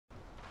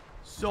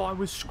So I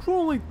was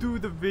scrolling through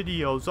the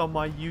videos on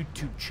my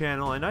YouTube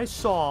channel and I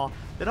saw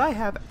that I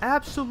have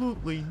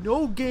absolutely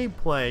no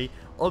gameplay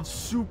of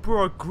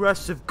super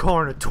aggressive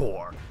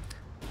Carnotaur.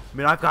 I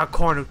mean, I've got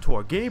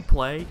Carnotaur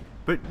gameplay,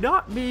 but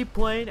not me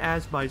playing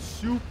as my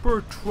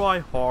super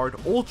try-hard,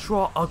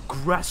 ultra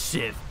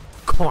aggressive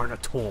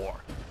Carnotaur.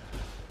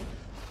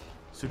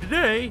 So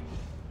today,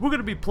 we're going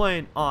to be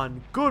playing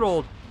on good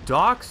old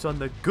Docks on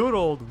the good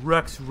old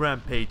Rex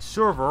Rampage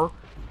server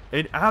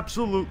and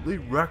absolutely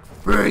wreck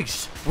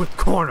face with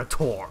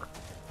Carnotaur.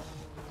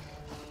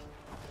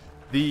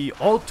 The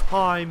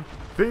all-time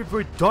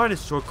favorite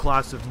dinosaur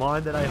class of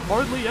mine that I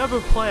hardly ever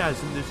play as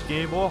in this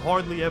game or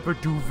hardly ever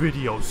do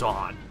videos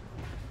on.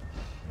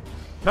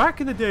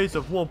 Back in the days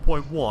of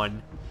 1.1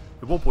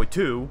 and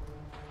 1.2,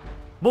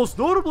 most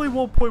notably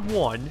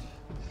 1.1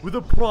 were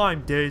the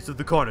prime days of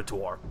the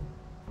Carnotaur.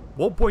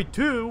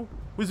 1.2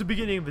 was the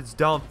beginning of its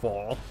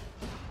downfall,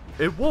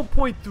 and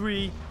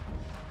 1.3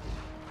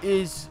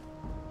 is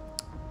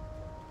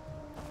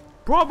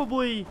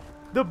probably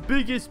the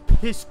biggest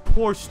piss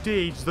poor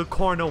stage the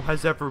Carno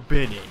has ever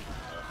been in.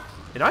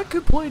 And I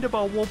complained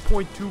about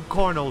 1.2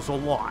 Carnos a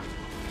lot.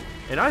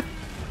 And I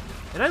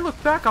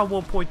look back on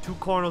 1.2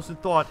 Carnos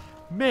and thought,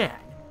 man,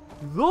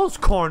 those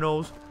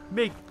Carnos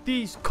make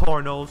these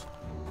Carnos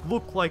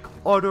look like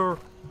utter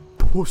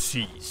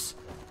pussies.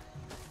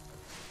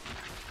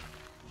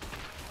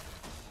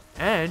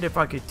 And if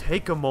I could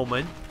take a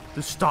moment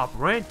to stop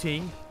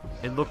ranting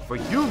and look for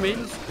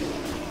humans,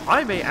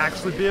 I may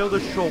actually be able to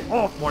show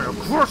off my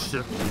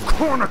aggressive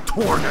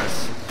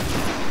Carnotaurness.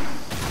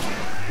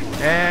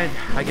 And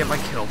I get my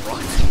kill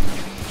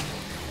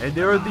right. And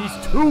there are these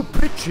two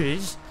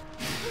bitches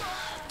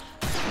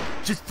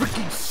just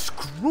freaking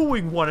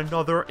screwing one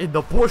another in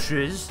the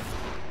bushes,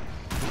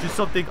 which is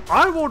something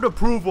I won't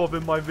approve of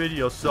in my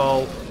video,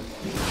 so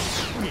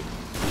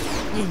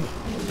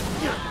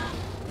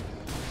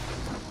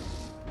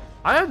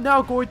I am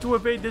now going to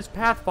evade this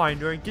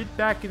Pathfinder and get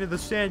back into the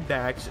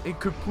sandbags and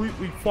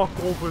completely fuck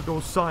over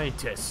those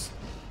scientists.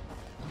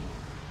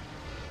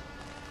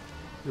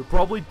 They're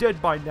probably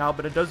dead by now,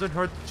 but it doesn't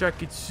hurt to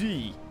check and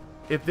see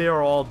if they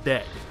are all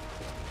dead.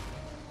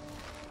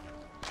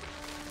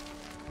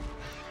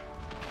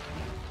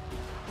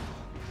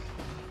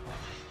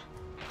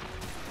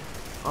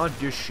 Oh,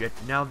 this shit.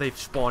 Now they've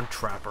spawned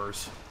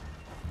trappers.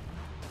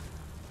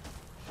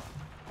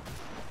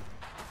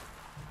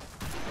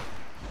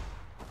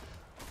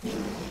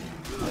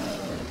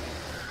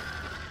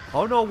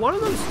 Oh no, one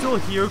of them's still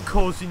here,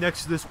 cozy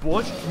next to this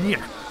bush.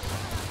 Yeah.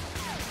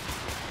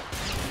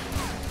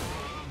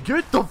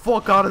 Get the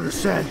fuck out of the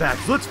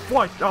sandbags. Let's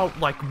fight out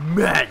like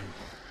men.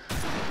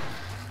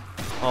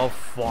 Oh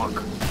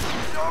fuck.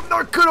 I'm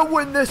not gonna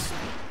win this.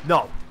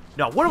 No.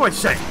 No, what am I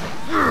saying?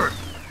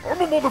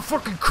 I'm a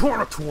motherfucking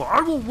Carnotaur.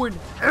 I will win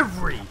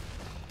every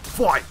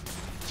fight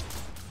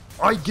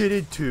I get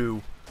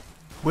into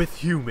with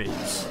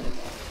humans.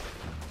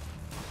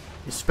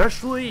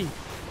 Especially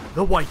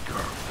the white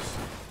girls.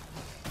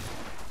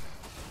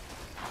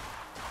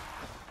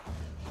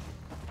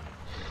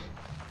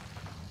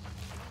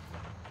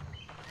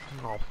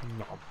 No.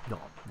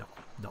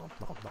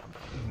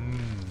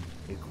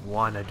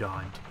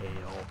 Iguanodon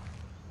tail.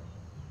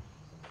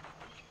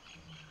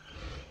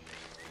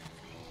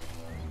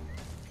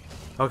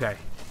 Okay,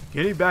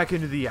 getting back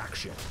into the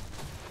action.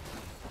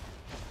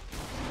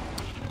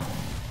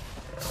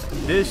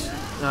 This,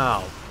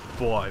 oh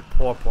boy,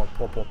 poor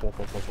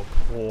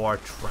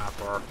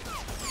trapper.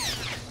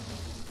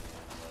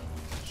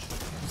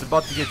 He's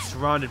about to get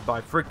surrounded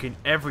by freaking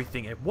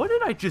everything. And what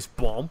did I just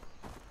bump?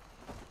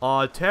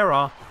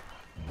 Terra,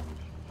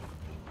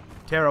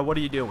 what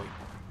are you doing?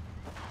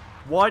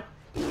 What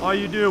are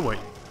you doing?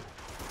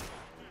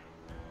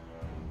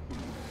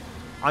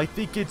 I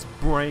think its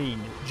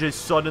brain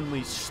just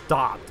suddenly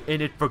stopped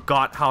and it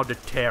forgot how to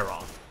Terra.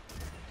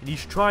 And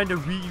he's trying to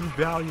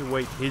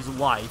reevaluate his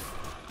life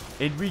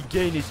and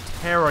regain his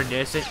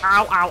Terra-ness and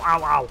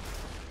ow.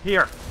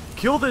 Here,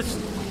 kill this.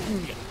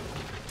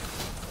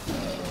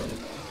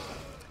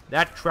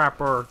 That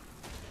trapper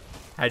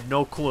had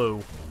no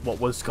clue what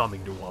was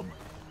coming to him.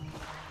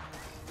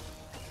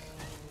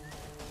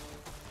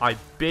 I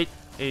bit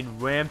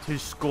and rammed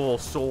his skull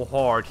so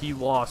hard he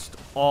lost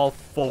all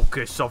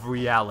focus of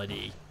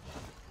reality.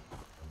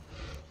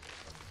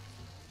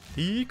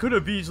 He could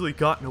have easily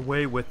gotten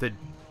away with an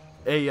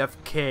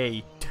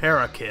AFK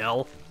Terra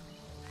kill.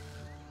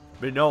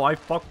 But no, I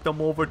fucked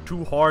him over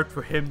too hard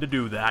for him to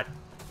do that.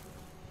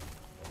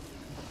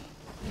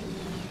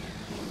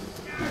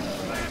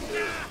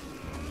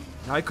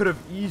 I could have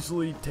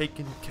easily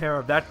taken care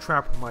of that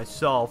trapper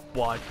myself,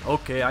 but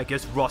okay, I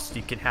guess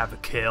Rusty can have a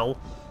kill.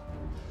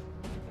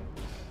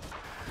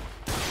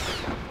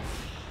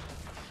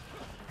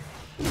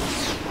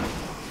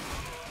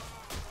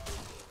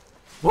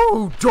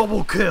 Woo!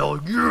 Double kill!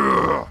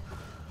 Yeah!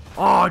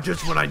 Ah,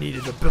 just when I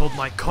needed to build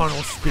my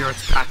carnal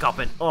spirits back up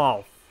and...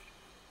 oh,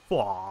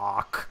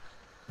 fuck.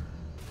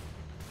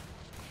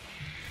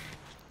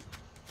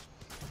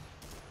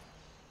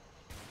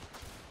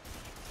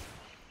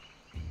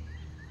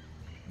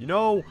 You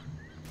know,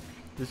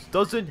 this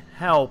doesn't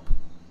help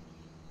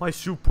my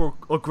super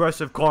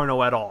aggressive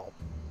Carno at all.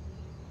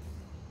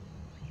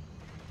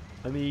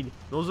 I mean,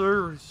 those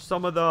are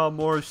some of the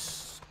more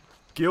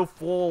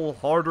skillful,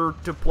 harder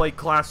to play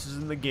classes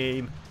in the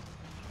game.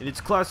 And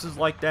it's classes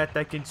like that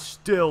that can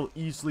still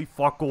easily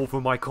fuck over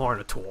my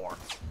Carnotaur.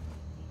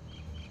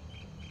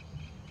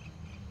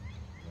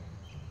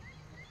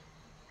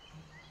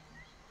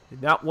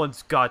 And that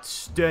one's got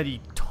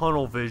steady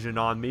tunnel vision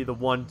on me, the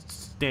one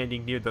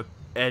standing near the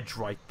edge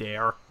right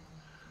there.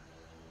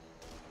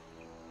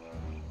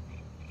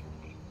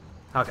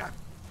 Okay.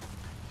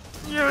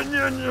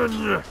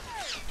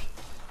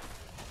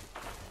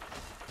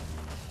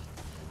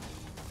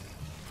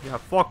 Yeah,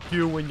 fuck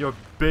you and your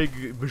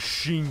big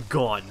machine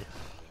gun.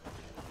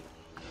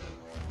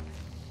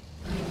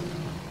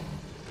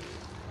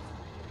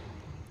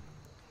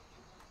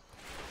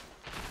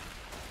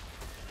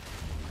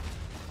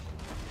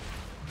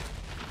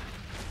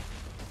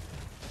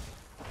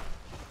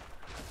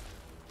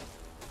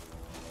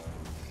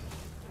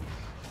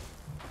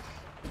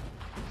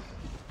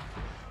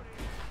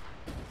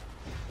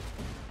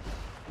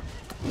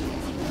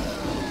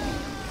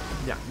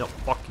 Yeah, no,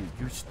 fuck you.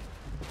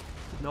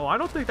 No, I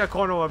don't think that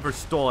Carno ever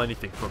stole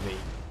anything from me.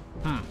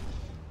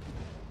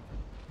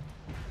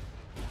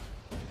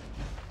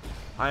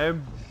 I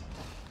am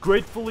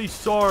gratefully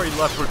sorry,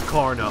 Leopard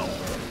Carno.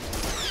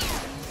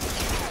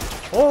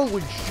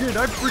 Holy shit,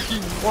 I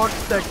freaking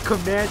launched that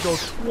commando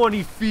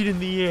 20 feet in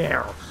the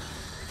air.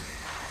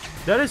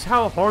 That is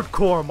how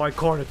hardcore my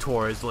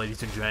Carnotaur is,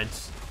 ladies and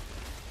gents.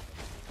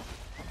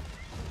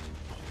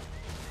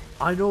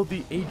 I know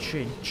the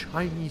ancient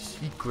Chinese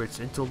secrets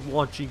into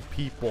launching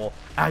people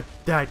at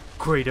that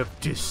great of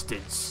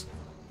distance.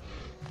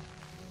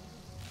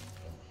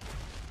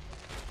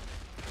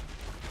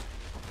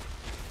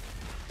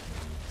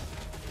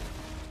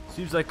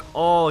 Seems like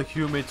all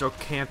humans are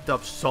camped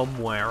up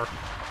somewhere.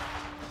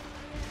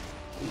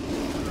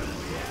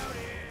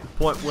 The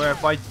point where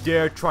if I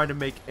dare try to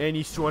make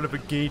any sort of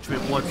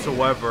engagement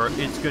whatsoever,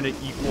 it's gonna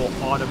equal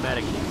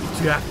automatic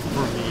death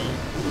for me.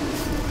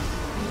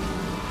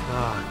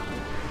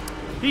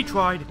 He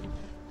tried.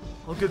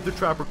 I'll give the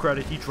trapper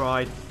credit, he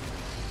tried.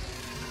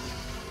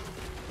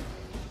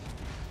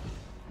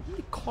 How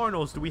many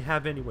Carnos do we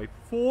have anyway?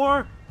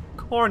 4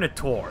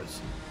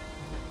 Carnotaurs.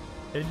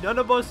 And none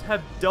of us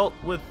have dealt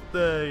with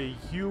the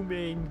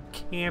human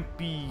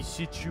campy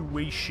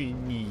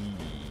situation.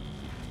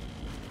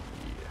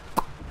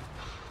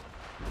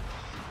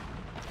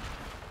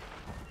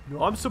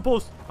 No,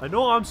 I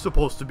know I'm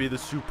supposed to be the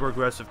super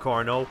aggressive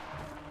Carno.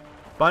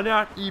 But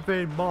not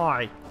even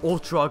my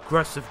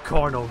ultra-aggressive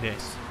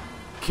Carno-ness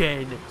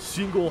can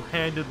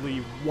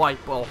single-handedly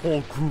wipe a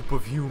whole group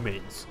of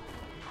humans.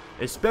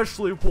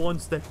 Especially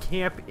ones that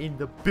camp in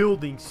the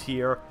buildings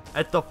here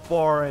at the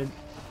far end,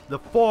 the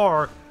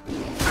far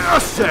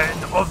ass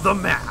end of the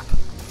map.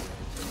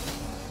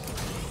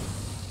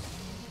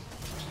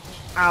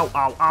 Ow,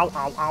 ow, ow,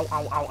 ow, ow,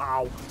 ow, ow,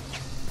 ow.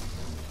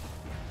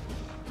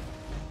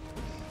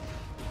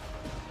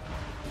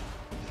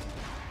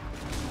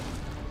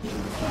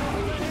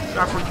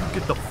 Trapper, you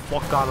get the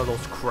fuck out of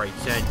those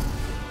crates, and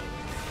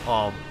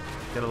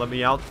gonna let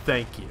me out?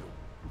 Thank you.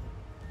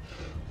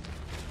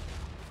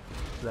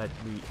 Let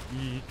me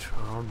eat.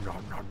 Nom,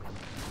 nom, nom, nom.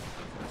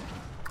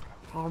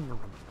 Nom, nom,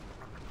 nom.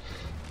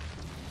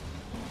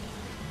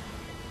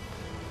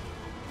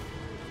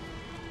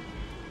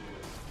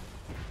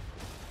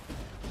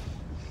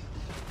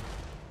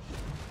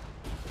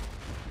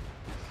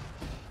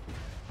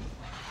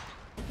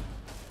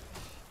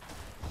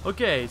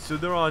 Okay, so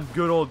they're on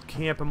good old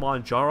Camp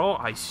Manjaro.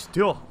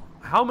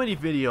 How many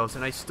videos,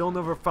 and I still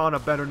never found a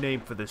better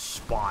name for this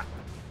spot.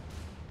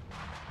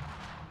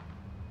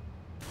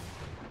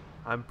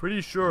 I'm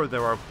pretty sure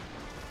there are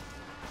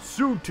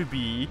soon to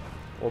be,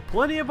 or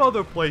plenty of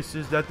other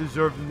places that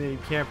deserve the name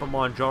Camp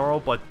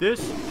Manjaro, but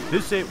this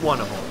ain't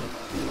one of them.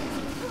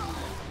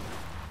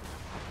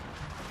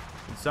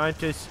 And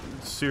scientists,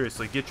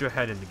 seriously, get your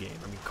head in the game.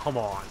 I mean, come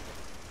on.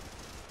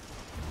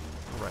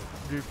 Alright.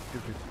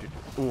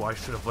 Oh, I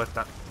should have let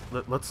that.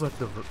 Let's let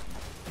the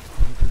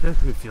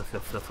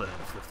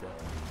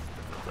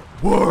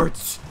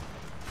words.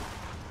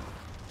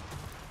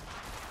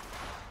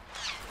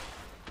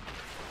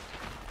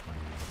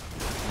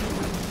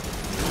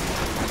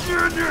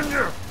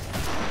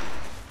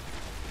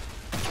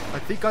 I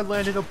think I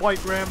landed a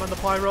bite ram on the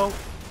pyro.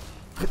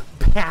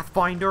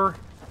 Pathfinder.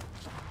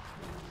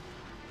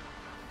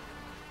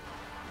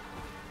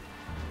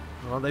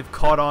 Well, they've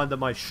caught on to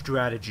my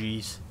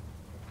strategies.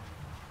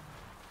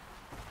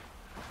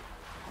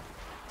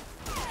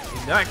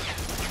 That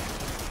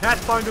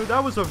Pathfinder,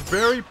 that was a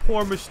very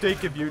poor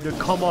mistake of you to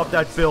come off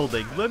that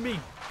building. Let me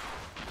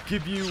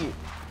give you...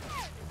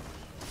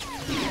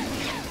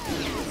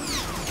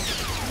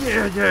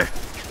 Yeah.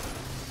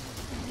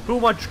 Too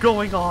much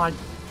going on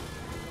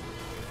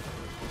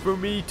for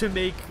me to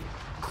make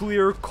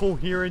clear,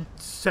 coherent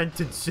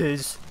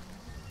sentences.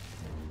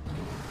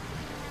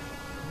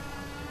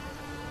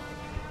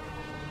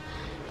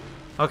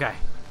 Okay.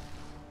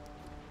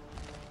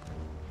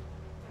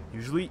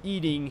 Usually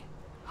eating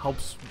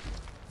helps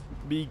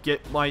me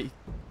get my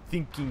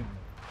thinking.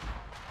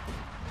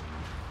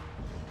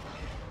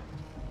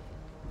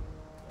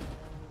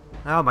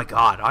 Oh my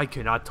god, I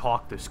cannot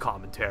talk this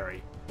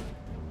commentary.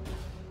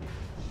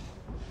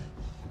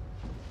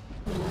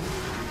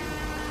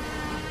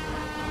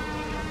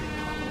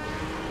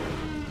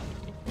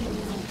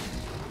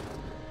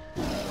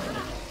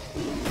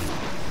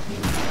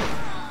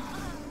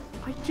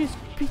 I just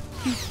picked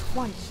you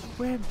twice,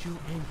 rammed you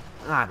in.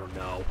 I don't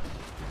know.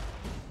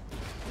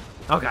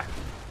 Okay.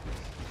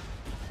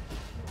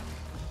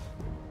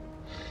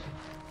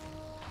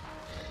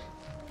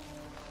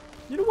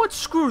 You know what?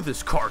 Screw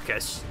this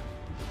carcass.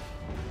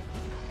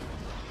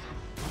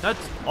 That's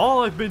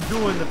all I've been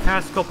doing the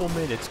past couple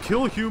minutes.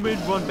 Kill human,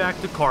 run back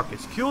to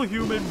carcass. Kill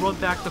human, run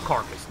back to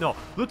carcass. No,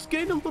 let's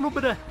gain a little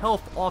bit of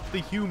health off the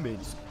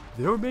humans.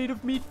 They're made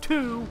of meat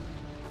too.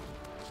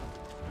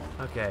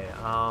 Okay,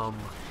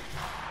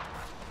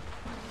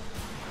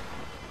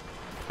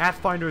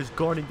 Pathfinder is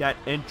guarding that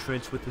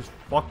entrance with his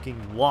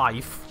fucking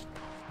life.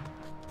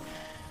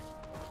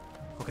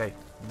 Okay,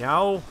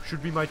 now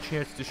should be my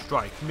chance to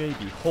strike.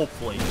 Maybe,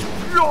 hopefully.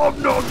 Nom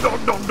nom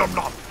nom nom nom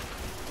nom!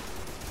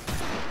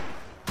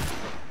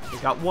 We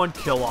got one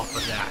kill off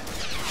of that.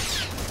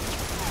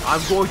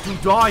 I'm going to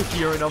die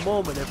here in a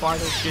moment if I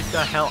don't get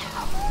the hell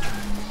out.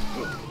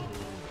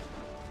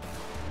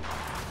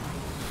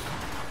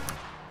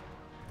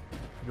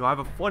 You know, I have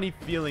a funny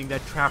feeling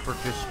that Trapper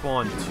just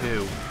spawned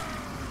too.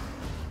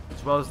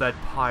 As well as that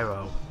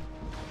Pyro.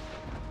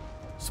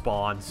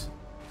 Spawns.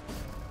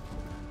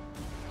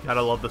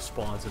 Gotta love the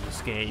spawns in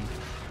this game.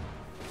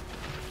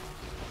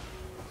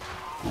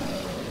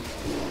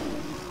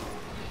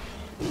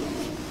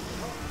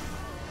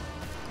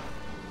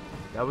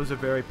 That was a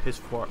very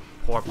piss-poor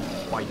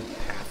fight,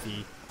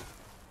 Pathy.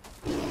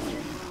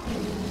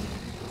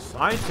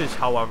 Scientist,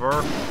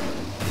 however...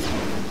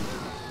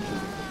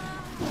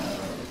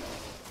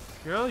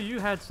 Girl, you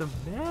had some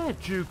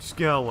mad jukes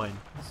going.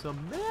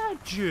 Some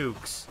mad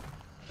jukes.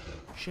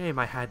 Shame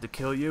I had to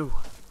kill you.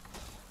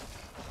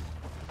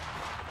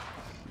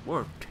 You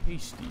weren't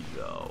tasty,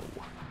 though.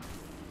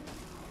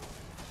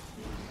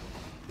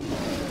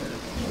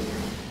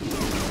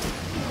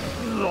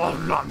 No,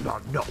 no,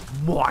 no, no,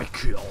 my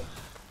kill.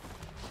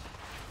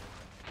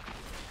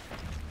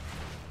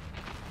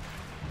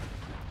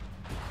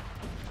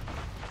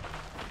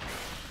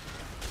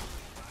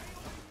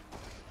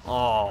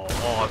 Oh,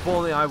 if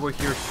only I were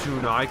here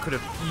sooner, I could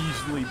have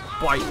easily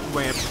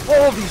bite-rammed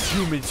all these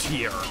humans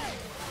here.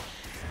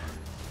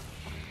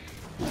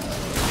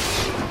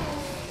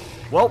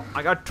 Well,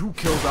 I got 2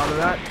 kills out of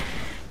that.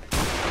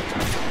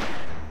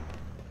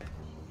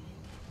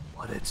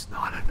 But it's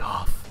not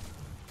enough.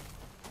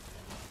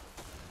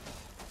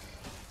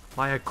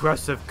 My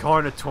aggressive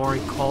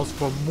Carnotauring calls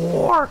for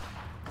more!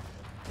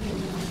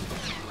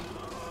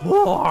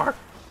 More!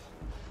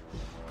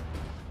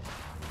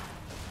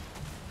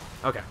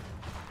 Okay.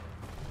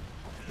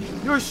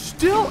 You're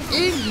still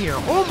in here!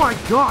 Oh my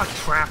god,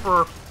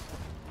 Trapper!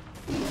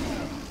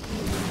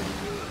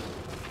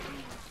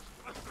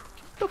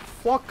 Get the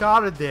fuck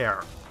out of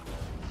there!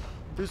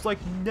 There's like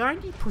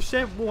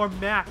 90% more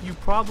map you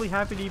probably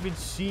haven't even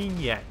seen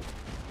yet.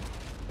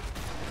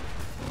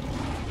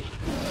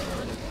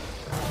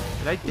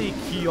 And I think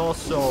he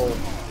also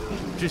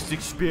just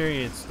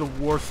experienced the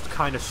worst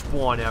kind of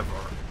spawn ever.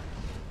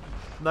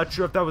 I'm not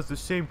sure if that was the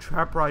same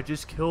Trapper I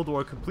just killed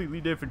or a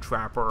completely different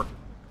Trapper.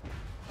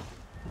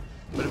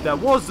 But if that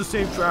was the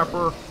same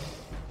Trapper,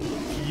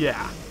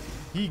 yeah,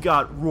 he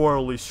got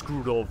royally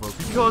screwed over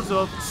because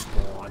of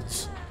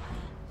spawns.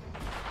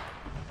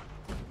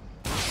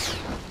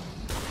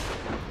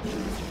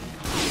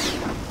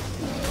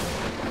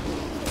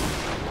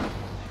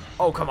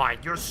 Oh, come on,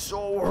 you're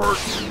so hurt.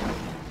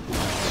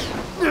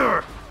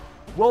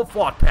 Well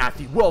fought,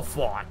 Pathy, well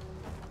fought.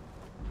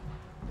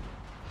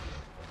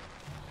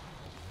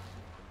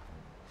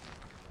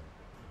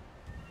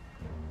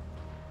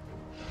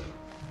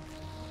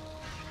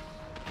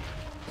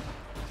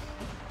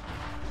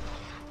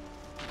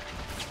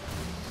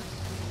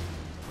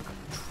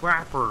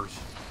 Trappers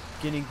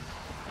getting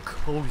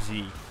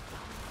cozy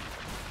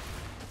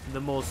in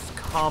the most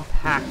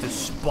compact of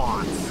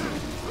spots.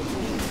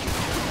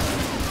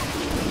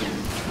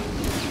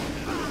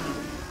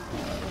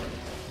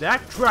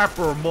 That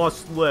Trapper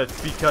must live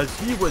because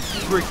he was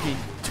freaking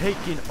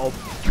taking a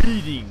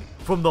beating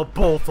from the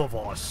both of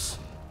us.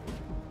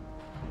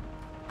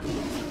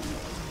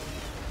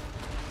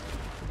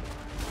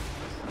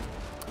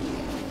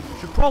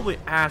 Should probably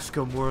ask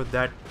him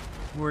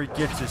where he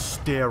gets his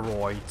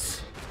steroids.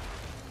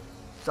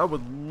 I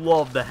would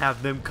love to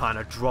have them kind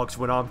of drugs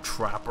when I'm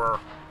Trapper.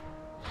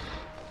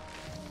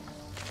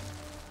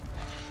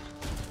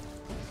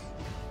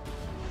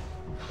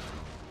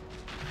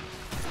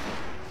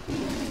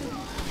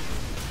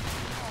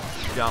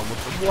 Down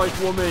with the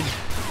white woman.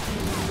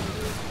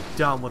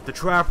 Down with the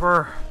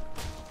Trapper.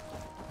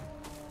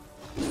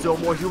 Still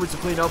more humans to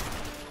clean up.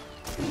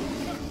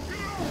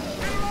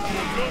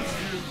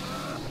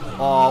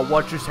 Aw,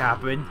 what just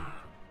happened?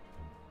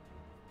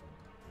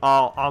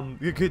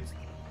 You could...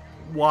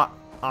 What?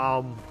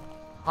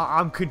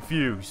 I'm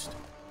confused.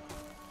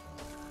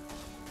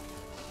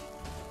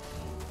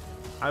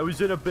 I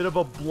was in a bit of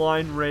a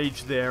blind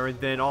rage there, and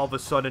then all of a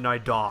sudden I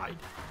died.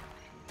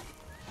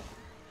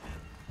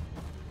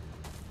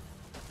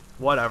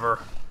 Whatever.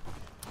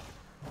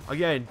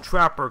 Again,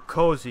 Trapper,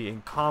 cozy,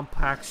 and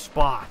compact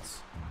spots.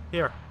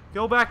 Here,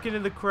 go back into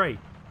the crate.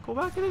 Go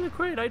back into the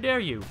crate, I dare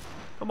you.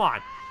 Come on.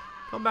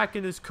 Come back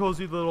in this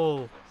cozy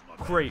little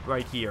crate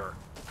right here.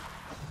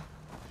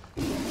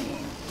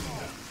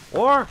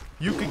 Or,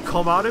 you can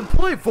come out and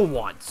play for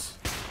once.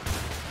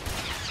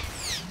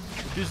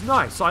 Which is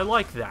nice, I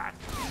like that.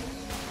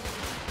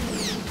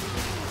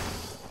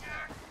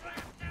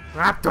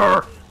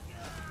 Raptor!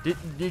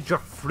 Didn't need your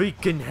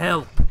freaking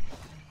help.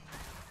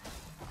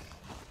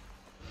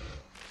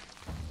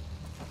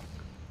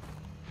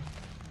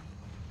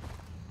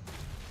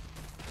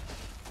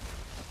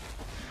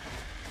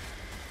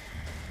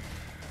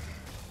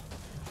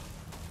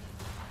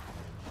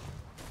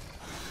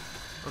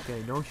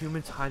 Okay, no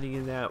humans hiding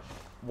in that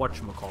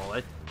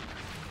whatchamacallit.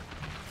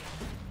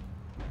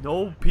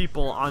 No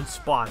people on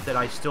spot that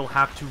I still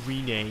have to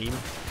rename.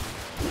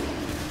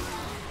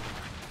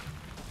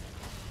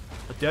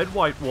 A dead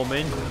white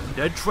woman,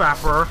 dead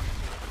trapper.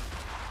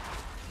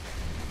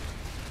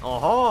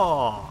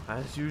 Aha!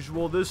 As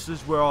usual, this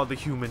is where all the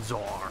humans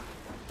are.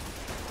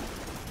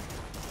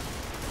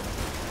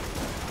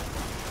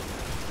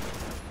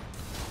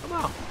 Come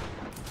on.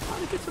 Try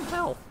to get some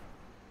help.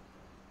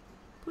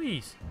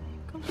 Please.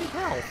 Come get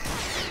help.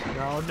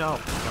 No.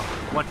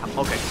 What?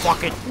 Okay,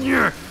 fuck it.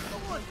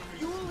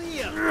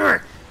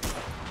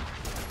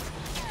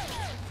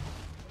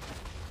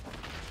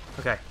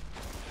 Okay.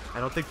 I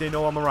don't think they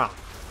know I'm around.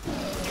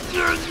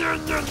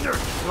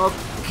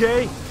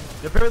 Okay.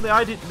 Apparently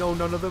I didn't know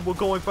none of them were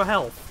going for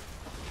help.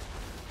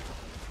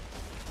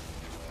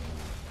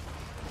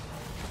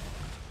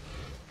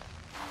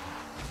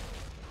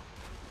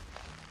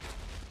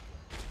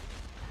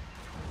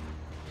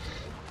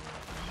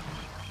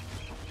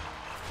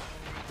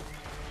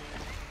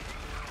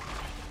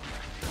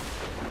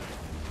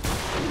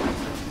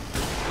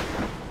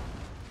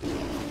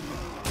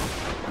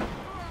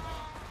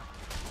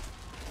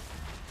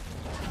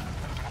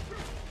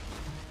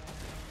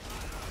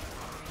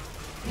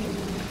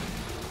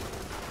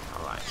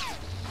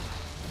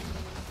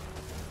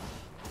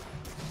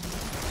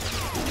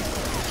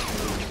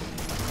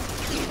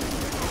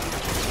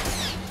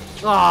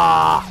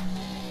 Ah!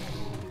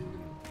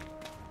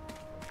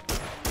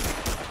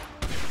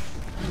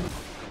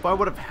 If I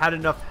would have had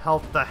enough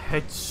health, the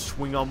head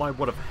swing on I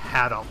would have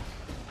had him.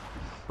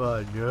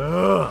 But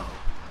no.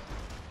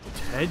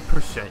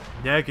 10%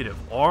 negative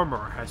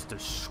armor has to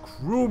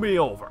screw me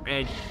over,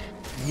 and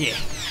yeah.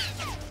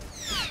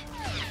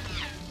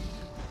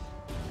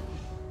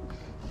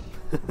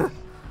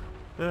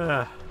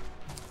 I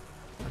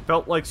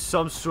felt like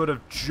some sort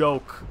of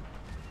joke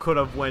could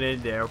have went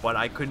in there, but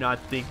I could not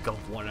think of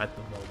one at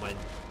the moment.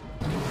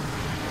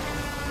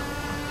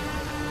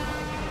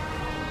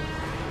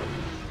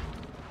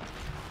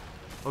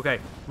 Okay,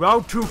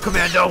 round 2,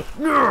 Commando.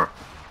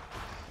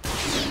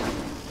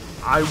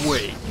 I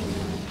wait.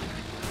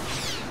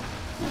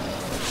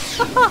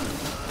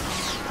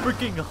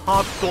 Freaking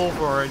hopped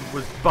over and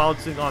was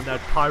bouncing on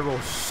that pyro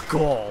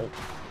skull.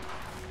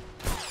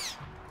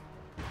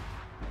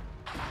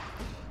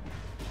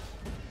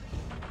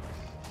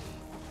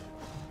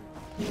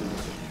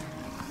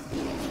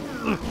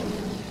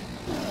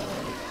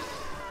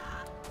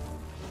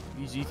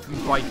 Easy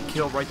 3-bite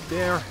kill right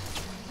there.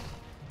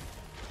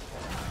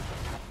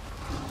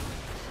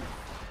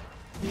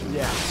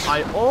 Yeah,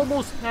 I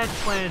almost had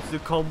plans to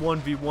come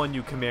 1v1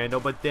 you, Commando,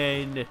 but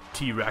then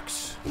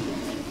T-Rex.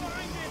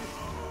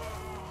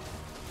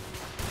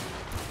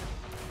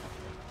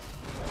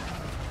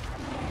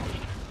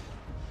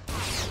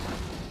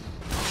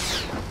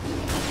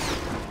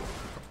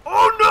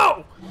 Oh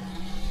no!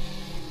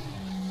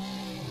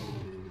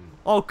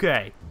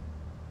 Okay.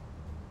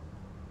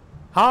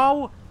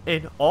 How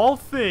in all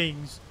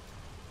things,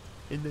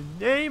 in the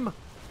name...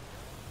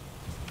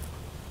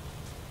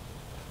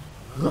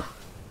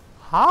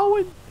 How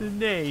in the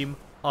name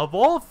of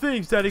all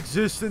things that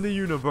exist in the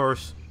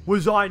universe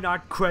was I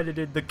not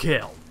credited the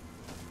kill?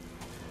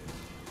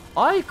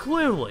 I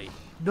clearly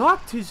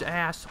knocked his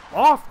ass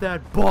off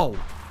that boat.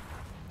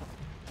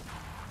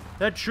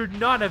 That should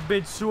not have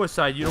been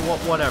suicide. You know what?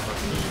 Whatever.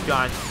 He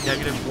got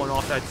 -1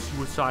 off that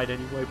suicide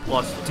anyway,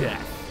 plus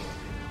death.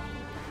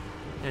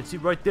 And see,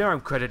 right there,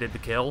 I'm credited the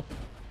kill.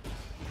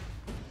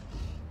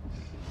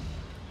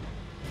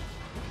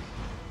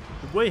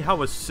 The way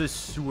how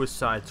assist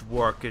suicides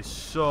work is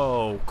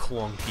so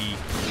clunky.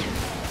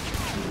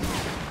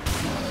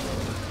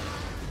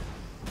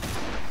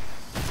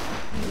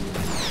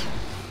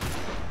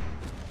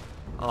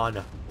 Oh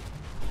no.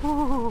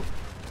 Ooh.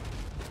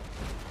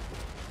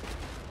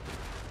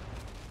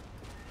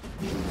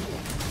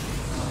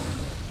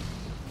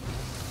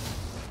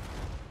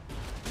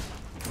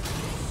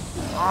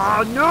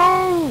 Oh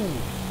no!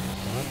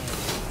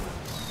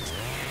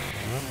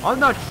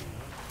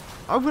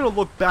 I'm gonna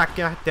look back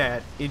at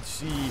that and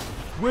see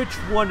which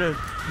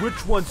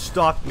one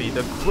stopped me,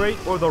 the crate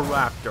or the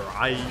raptor.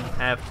 I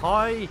have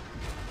high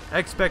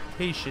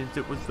expectations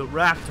it was the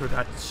raptor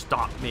that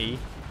stopped me.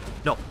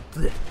 No,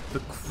 the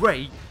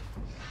crate.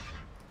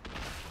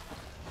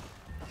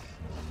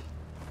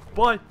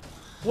 But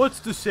what's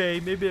to say,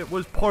 maybe it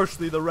was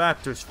partially the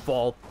raptor's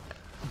fault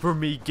for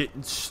me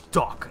getting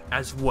stuck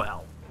as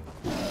well.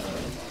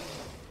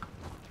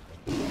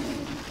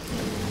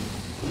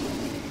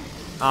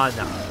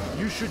 No.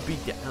 You should be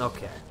dead.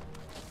 Okay.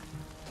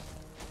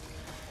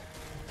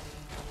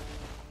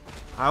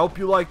 I hope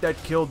you like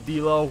that kill,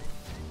 D-Lo.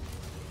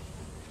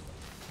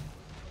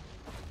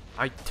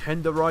 I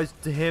tenderized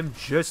to him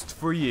just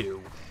for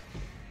you.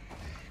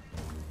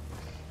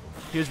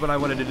 Here's what I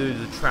wanted to do to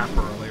the trap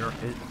earlier.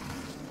 Is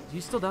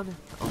he still down there?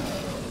 Oh.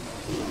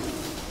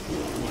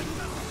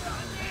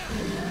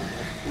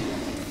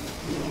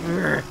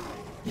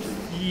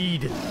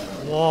 Feed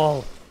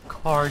wall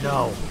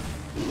Carno.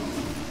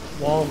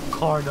 Wall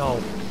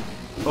Carno.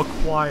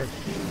 Acquire.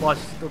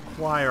 Must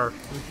acquire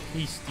with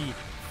hasty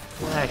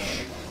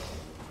flesh.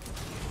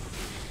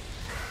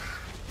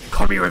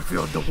 Come here and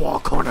feel the wall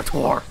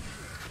Carnotaur.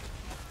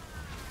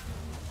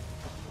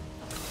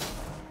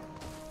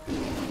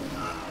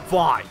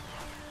 Fine.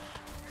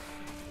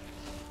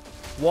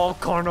 Wall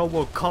Carno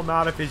will come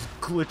out of his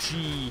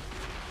glitchy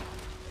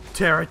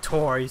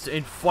territories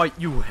and fight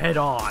you head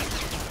on.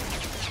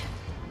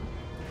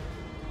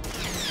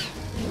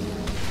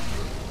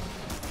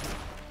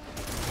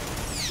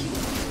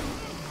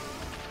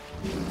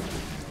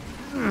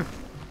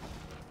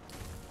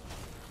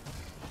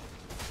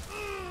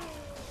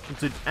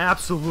 It's an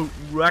absolute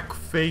wreck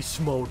face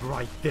mode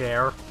right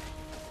there.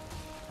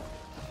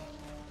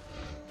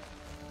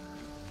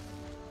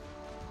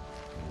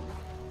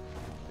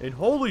 And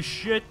holy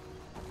shit,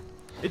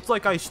 it's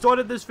like I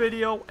started this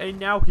video and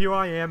now here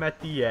I am at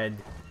the end.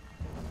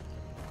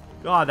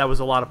 God, that was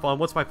a lot of fun.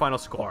 What's my final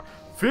score?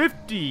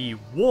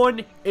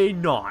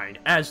 51-9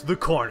 as the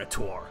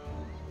Carnotaur.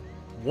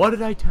 What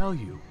did I tell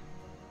you?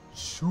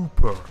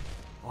 Super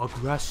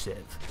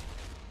aggressive.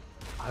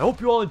 I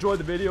hope you all enjoyed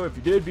the video. If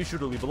you did, be sure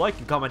to leave a like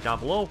and comment down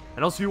below.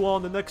 And I'll see you all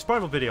in the next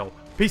Primal video.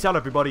 Peace out,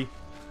 everybody.